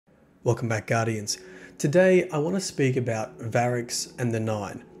Welcome back, Guardians. Today I want to speak about Variks and the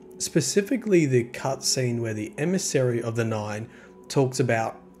Nine, specifically the cutscene where the emissary of the Nine talks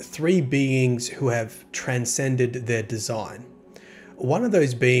about three beings who have transcended their design. One of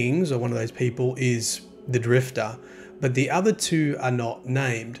those beings, or one of those people, is the Drifter, but the other two are not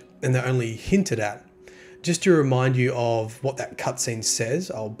named and they're only hinted at. Just to remind you of what that cutscene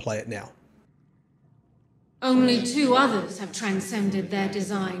says, I'll play it now. Only two others have transcended their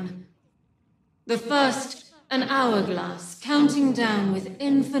design. The first, an hourglass counting down with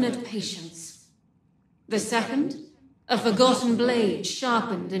infinite patience. The second, a forgotten blade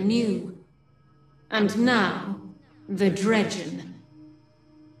sharpened anew. And now, the Dredgen.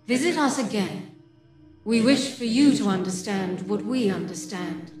 Visit us again. We wish for you to understand what we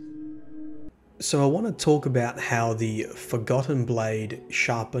understand. So I want to talk about how the Forgotten Blade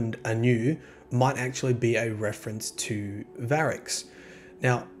Sharpened Anew might actually be a reference to Variks.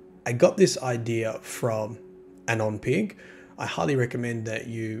 Now, I got this idea from AnonPig. I highly recommend that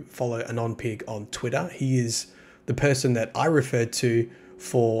you follow AnonPig on Twitter. He is the person that I refer to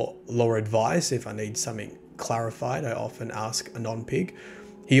for lore advice. If I need something clarified, I often ask AnonPig.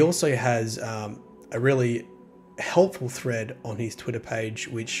 He also has a really helpful thread on his Twitter page,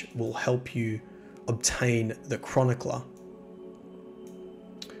 which will help you obtain the Chronicler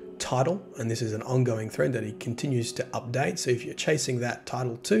title, and this is an ongoing thread that he continues to update. So if you're chasing that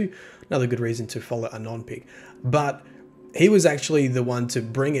title too, another good reason to follow AnonPig. But he was actually the one to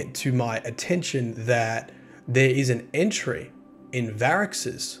bring it to my attention that there is an entry in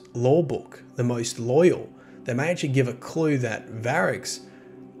Variks's lore book, The Most Loyal, that may actually give a clue that Variks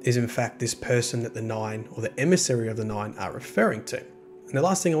is in fact this person that the Nine, or the emissary of the Nine, are referring to. And the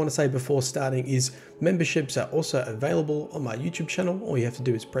last thing I want to say before starting is memberships are also available on my YouTube channel. All you have to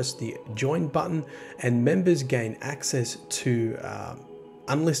do is press the join button, and members gain access to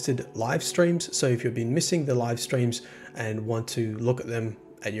unlisted live streams. So if you've been missing the live streams and want to look at them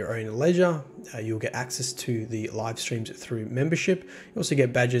at your own leisure, you'll get access to the live streams through membership. You also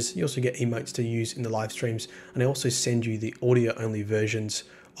get badges, you also get emotes to use in the live streams, and I also send you the audio only versions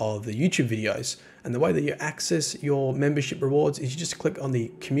of the YouTube videos. And the way that you access your membership rewards is you just click on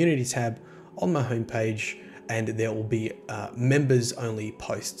the community tab on my homepage, and there will be members only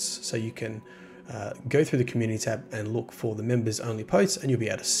posts. So you can go through the community tab and look for the members only posts, and you'll be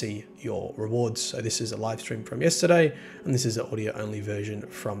able to see your rewards. So this is a live stream from yesterday, and this is an audio only version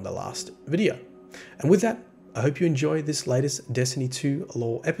from the last video. And with that, I hope you enjoy this latest Destiny 2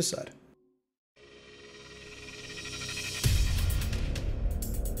 lore episode.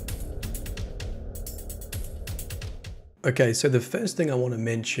 Okay, so the first thing I want to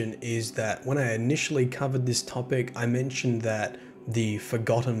mention is that when I initially covered this topic, I mentioned that the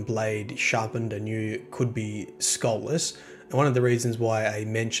Forgotten Blade Sharpened Anew could be Skullus. And one of the reasons why I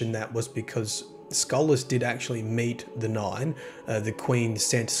mentioned that was because Skullus did actually meet the Nine. The Queen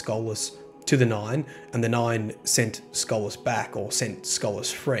sent Skullus to the Nine, and the Nine sent Skullus back, or sent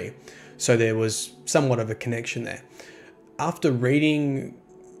Skullus free. So there was somewhat of a connection there. After reading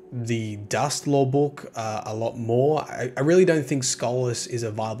the Dust lore book a lot more, I really don't think Skullus is a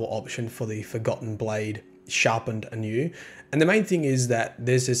viable option for the Forgotten Blade Sharpened Anew. And the main thing is that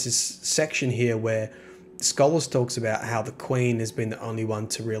there's this section here where Skullus talks about how the Queen has been the only one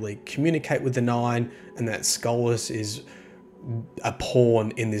to really communicate with the Nine, and that Skullus is a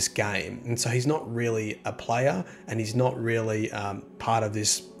pawn in this game. And so he's not really a player, and he's not really part of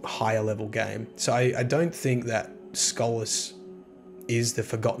this higher level game. So I don't think that Skullus is the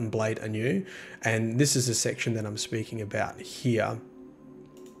Forgotten Blade Anew, and this is the section that I'm speaking about here.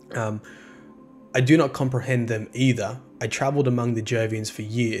 I do not comprehend them either. I travelled among the Jovians for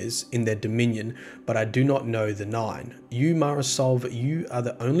years in their dominion, but I do not know the Nine. You, Marasov, you are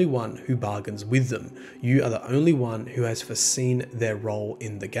the only one who bargains with them. You are the only one who has foreseen their role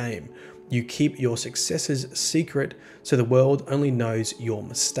in the game. You keep your successes secret, so the world only knows your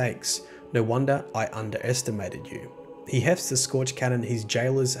mistakes. No wonder I underestimated you. He hefts the scorch cannon his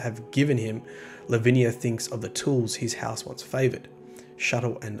jailers have given him. Lavinia thinks of the tools his house once favoured.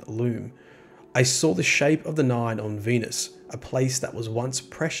 Shuttle and loom. I saw the shape of the Nine on Venus, a place that was once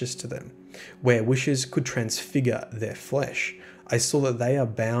precious to them, where wishes could transfigure their flesh. I saw that they are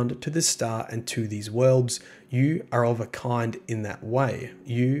bound to the star and to these worlds. You are of a kind in that way,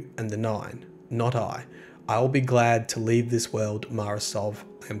 you and the Nine, not I. I will be glad to leave this world, Marasov.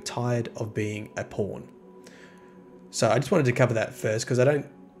 I am tired of being a pawn. So I just wanted to cover that first, because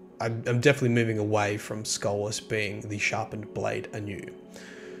I'm definitely moving away from Skullus being the Sharpened Blade Anew.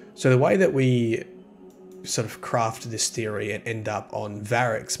 So the way that we sort of craft this theory and end up on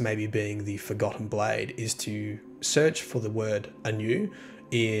Variks maybe being the Forgotten Blade is to search for the word anew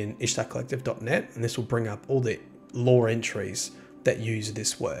in ishtarcollective.net, and this will bring up all the lore entries that use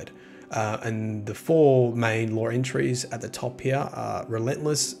this word. And the 4 main lore entries at the top here are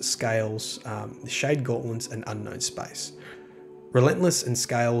Relentless, Scales, Shade Gauntlets, and Unknown Space. Relentless and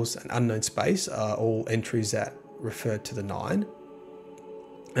Scales and Unknown Space are all entries that refer to the 9.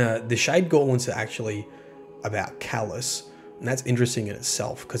 The Shade Gauntlets are actually about Callus, and that's interesting in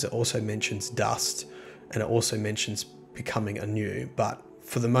itself because it also mentions dust and it also mentions becoming anew. But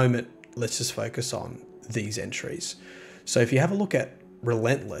for the moment, let's just focus on these entries. So if you have a look at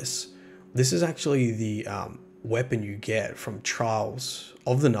Relentless, this is actually the weapon you get from Trials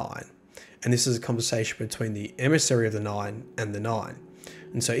of the 9. And this is a conversation between the emissary of the 9 and the 9.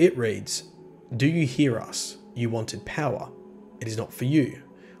 And so it reads, "Do you hear us? You wanted power. It is not for you.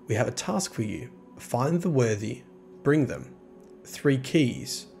 We have a task for you. Find the worthy, bring them. 3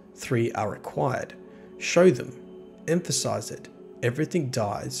 keys, 3 are required. Show them, emphasize it. Everything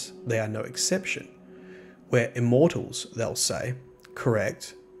dies, they are no exception. We're immortals," they'll say.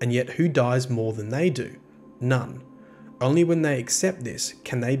 Correct. And yet who dies more than they do? None. Only when they accept this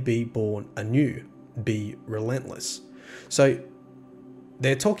can they be born anew, be relentless. So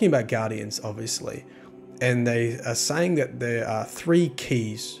they're talking about guardians, obviously, and they are saying that there are 3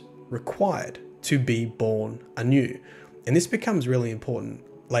 keys required to be born anew. And this becomes really important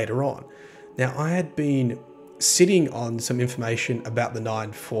later on. Now, I had been sitting on some information about the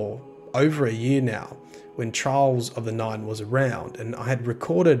 9 for over a year now, when Trials of the 9 was around, and I had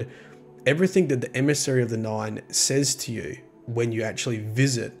recorded everything that the emissary of the 9 says to you when you actually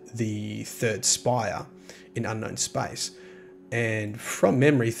visit the 3rd spire in Unknown Space. And from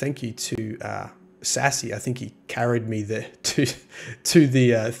memory, thank you to Sassy, I think he carried me there to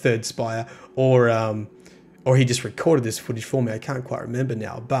the 3rd spire, or he just recorded this footage for me. I can't quite remember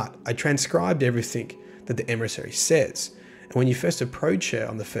now, but I transcribed everything that the emissary says. And when you first approach her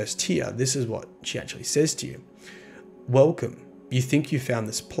on the first tier, this is what she actually says to you. "Welcome. You think you found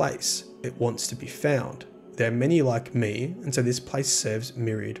this place. It wants to be found. There are many like me, and so this place serves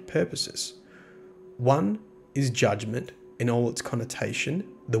myriad purposes. One is judgment in all its connotation,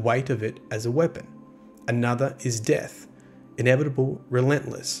 the weight of it as a weapon. Another is death, inevitable,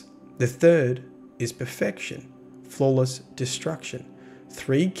 relentless. The third is perfection, flawless destruction.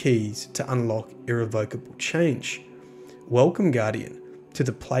 3 keys to unlock irrevocable change. Welcome, Guardian, to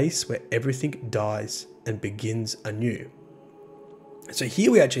the place where everything dies and begins anew." So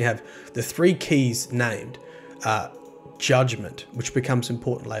here we actually have the 3 keys named. Judgment, which becomes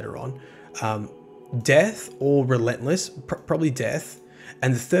important later on. Death or relentless, probably death.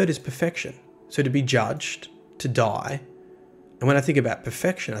 And the third is perfection. So to be judged, to die. And when I think about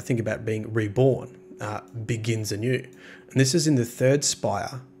perfection, I think about being reborn, begins anew. And this is in the 3rd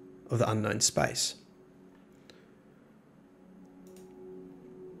spire of the Unknown Space.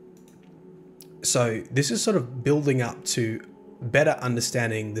 So this is sort of building up to better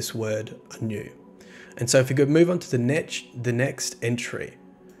understanding this word anew. And so if we could move on to the next entry,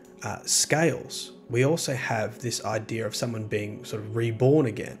 scales, we also have this idea of someone being sort of reborn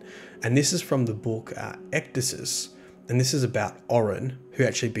again. And this is from the book Ecdysis. And this is about Orin, who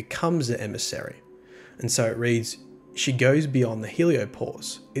actually becomes the emissary. And so it reads, "She goes beyond the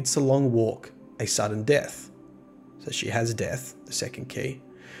heliopause. It's a long walk, a sudden death." So she has death, the 2nd key.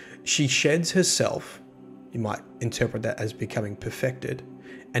 "She sheds herself," you might interpret that as becoming perfected,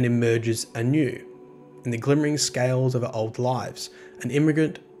 "and emerges anew. In the glimmering scales of her old lives, an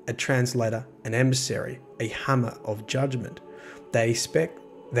immigrant, a translator, an emissary, a hammer of judgment. They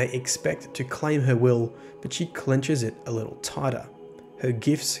expect to claim her will, but she clenches it a little tighter. Her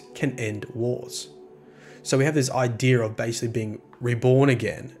gifts can end wars." So we have this idea of basically being reborn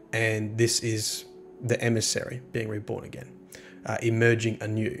again, and this is the emissary being reborn again, emerging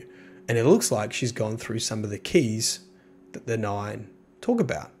anew. And it looks like she's gone through some of the keys that the 9 talk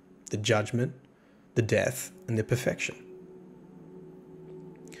about: the judgment, the death, and the perfection.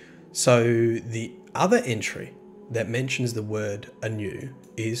 So the other entry that mentions the word anew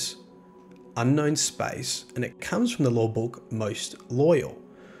is Unknown Space, and it comes from the lore book Most Loyal.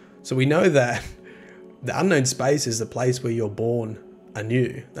 So we know that the Unknown Space is the place where you're born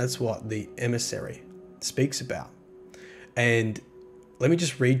anew. That's what the emissary speaks about. And let me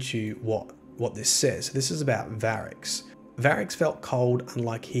just read to you what this says. This is about Variks. Variks felt cold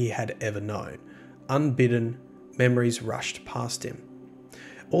unlike he had ever known. Unbidden, memories rushed past him.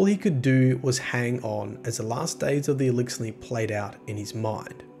 All he could do was hang on as the last days of the elixir played out in his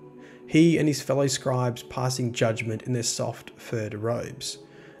mind. He and his fellow scribes passing judgment in their soft furred robes.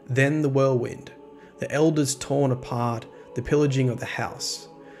 Then the whirlwind, the elders torn apart, the pillaging of the house.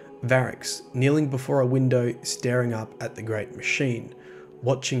 Variks, kneeling before a window, staring up at the great machine.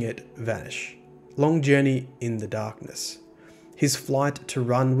 watching it vanish. Long journey in the darkness. His flight to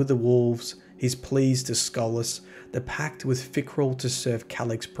run with the wolves, his pleas to Skolas, the pact with Fikrul to serve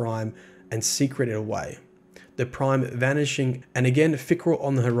Calyx Prime and secret it away. The Prime vanishing, and again Fikrul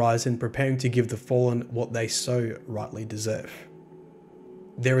on the horizon, preparing to give the Fallen what they so rightly deserve.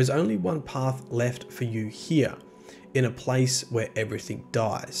 There is only one path left for you here, in a place where everything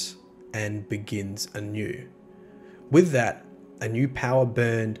dies and begins anew. With that, a new power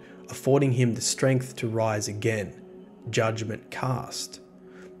burned, affording him the strength to rise again. Judgment cast.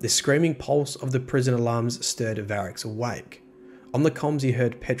 The screaming pulse of the prison alarms stirred Variks awake. On the comms he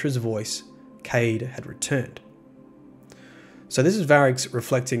heard Petra's voice. Cade had returned. So this is Variks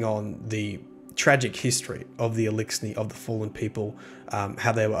reflecting on the tragic history of the Elixni, of the fallen people,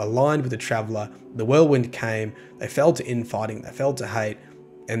 how they were aligned with the Traveller. The whirlwind came, they fell to infighting, they fell to hate,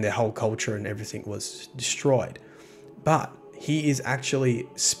 and their whole culture and everything was destroyed. But he is actually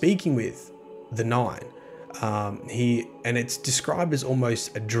speaking with the Nine. And it's described as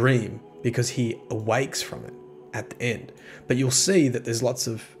almost a dream because he awakes from it at the end. But you'll see that there's lots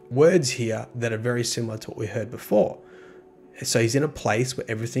of words here that are very similar to what we heard before. So he's in a place where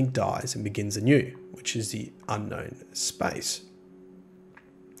everything dies and begins anew, which is the unknown space.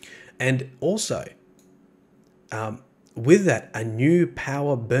 And also, with that, a new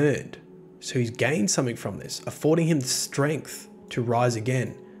power burned. So he's gained something from this, affording him the strength to rise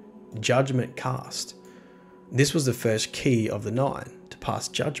again. Judgment cast. This was the first key of the Nine, to pass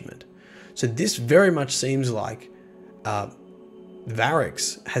judgment. So this very much seems like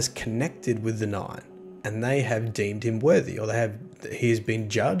Variks has connected with the Nine, and they have deemed him worthy, or he has been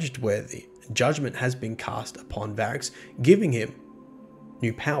judged worthy. Judgment has been cast upon Variks, giving him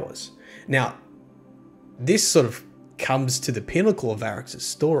new powers. Now, this sort of comes to the pinnacle of Variks'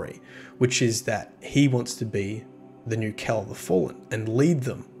 story, which is that he wants to be the new Kell of the Fallen and lead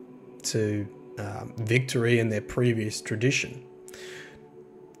them to victory in their previous tradition.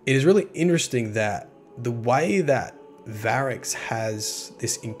 It is really interesting that the way that Variks has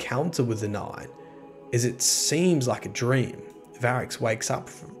this encounter with the Nine is it seems like a dream. Variks wakes up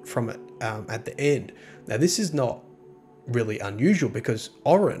from it at the end. Now this is not really unusual because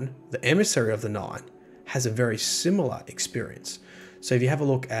Orin, the emissary of the Nine, has a very similar experience. So if you have a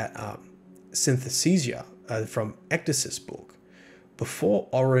look at Synthesia from Ecdis's book, before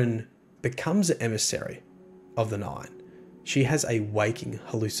Orin becomes an emissary of the Nine, she has a waking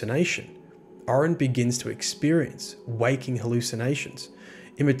hallucination. Orin begins to experience waking hallucinations.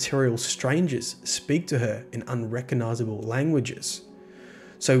 Immaterial strangers speak to her in unrecognizable languages.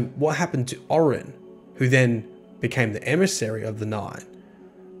 So what happened to Orin, who then became the emissary of the Nine,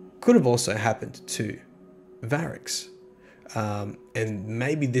 could have also happened to Variks. And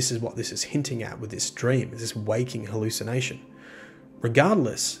maybe this is what this is hinting at with this dream, this waking hallucination.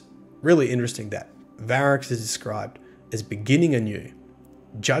 Regardless, really interesting that Variks is described as beginning anew.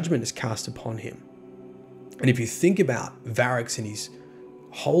 Judgment is cast upon him. And if you think about Variks and his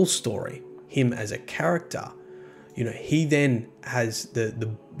whole story, him as a character, he then has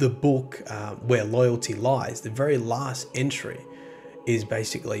the book Where Loyalty Lies. The very last entry is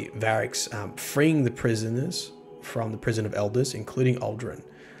basically Variks freeing the prisoners from the prison of elders, including Aldrin,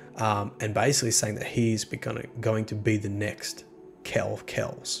 and basically saying that he's going to be the next Kell of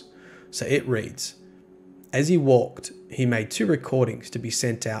Kells. So it reads, as he walked, he made 2 recordings to be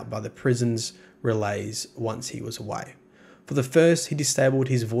sent out by the prison's relays once he was away. For the first, he disabled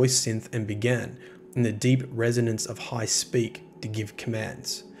his voice synth and began, in the deep resonance of high speak, to give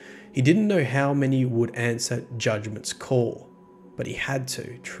commands. He didn't know how many would answer Judgment's call, but he had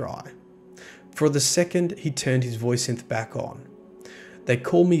to try. For the second, he turned his voice synth back on. They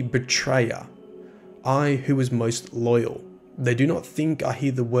call me betrayer, I who was most loyal. They do not think I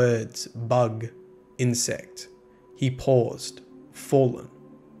hear the words bug, insect. He paused, fallen.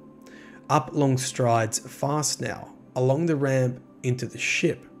 Up long strides, fast now, along the ramp into the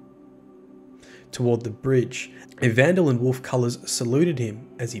ship. Toward the bridge, a vandal in wolf colours saluted him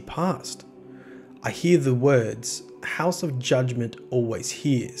as he passed. I hear the words, House of Judgment always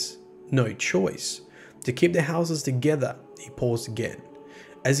hears. No choice. To keep the houses together, he paused again.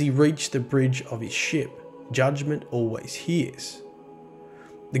 As he reached the bridge of his ship, Judgment always hears.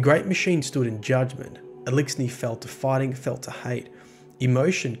 The great machine stood in judgment. Elixni fell to fighting, fell to hate.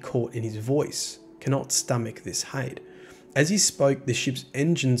 Emotion caught in his voice, cannot stomach this hate. As he spoke, the ship's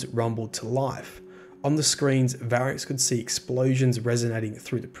engines rumbled to life. On the screens, Variks could see explosions resonating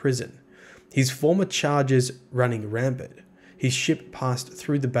through the prison. His former charges running rampant. His ship passed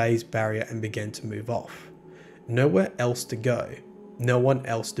through the bay's barrier and began to move off. Nowhere else to go, no one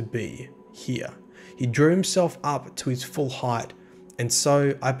else to be, here. He drew himself up to his full height And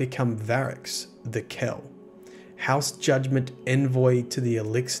so I become Variks, the Kell, House Judgment envoy to the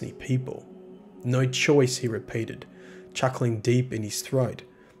Eliksni people. No choice, he repeated, chuckling deep in his throat.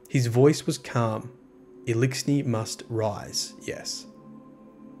 His voice was calm. Eliksni must rise, yes.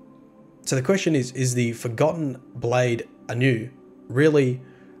 So the question is the Forgotten Blade Anew really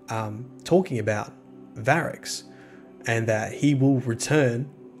talking about Variks, and that he will return?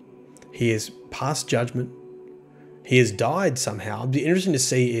 He is past judgment. He has died somehow. It'd be interesting to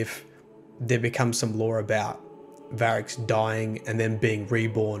see if there becomes some lore about Variks dying and then being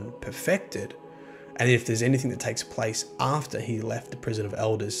reborn perfected, and if there's anything that takes place after he left the Prison of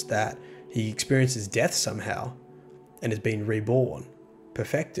Elders, that he experiences death somehow and is being reborn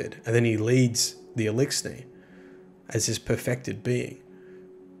perfected, and then he leads the Eliksni as his perfected being.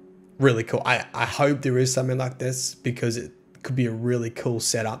 Really cool. I hope there is something like this, because it could be a really cool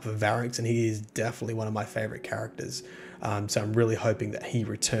setup for Variks, and he is definitely one of my favorite characters. So I'm really hoping that he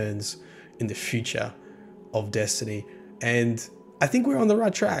returns in the future of Destiny. And I think we're on the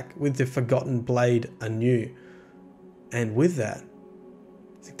right track with the Forgotten Blade Anew. And with that,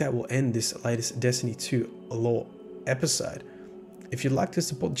 I think that will end this latest Destiny 2 lore episode. If you'd like to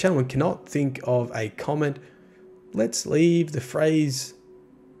support the channel and cannot think of a comment, let's leave the phrase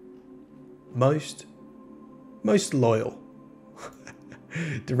most loyal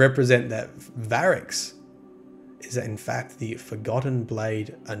to represent that Variks is in fact the Forgotten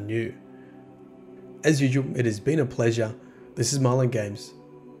Blade Anew. As usual, it has been a pleasure. This is Myelin Games.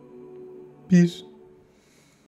 Peace.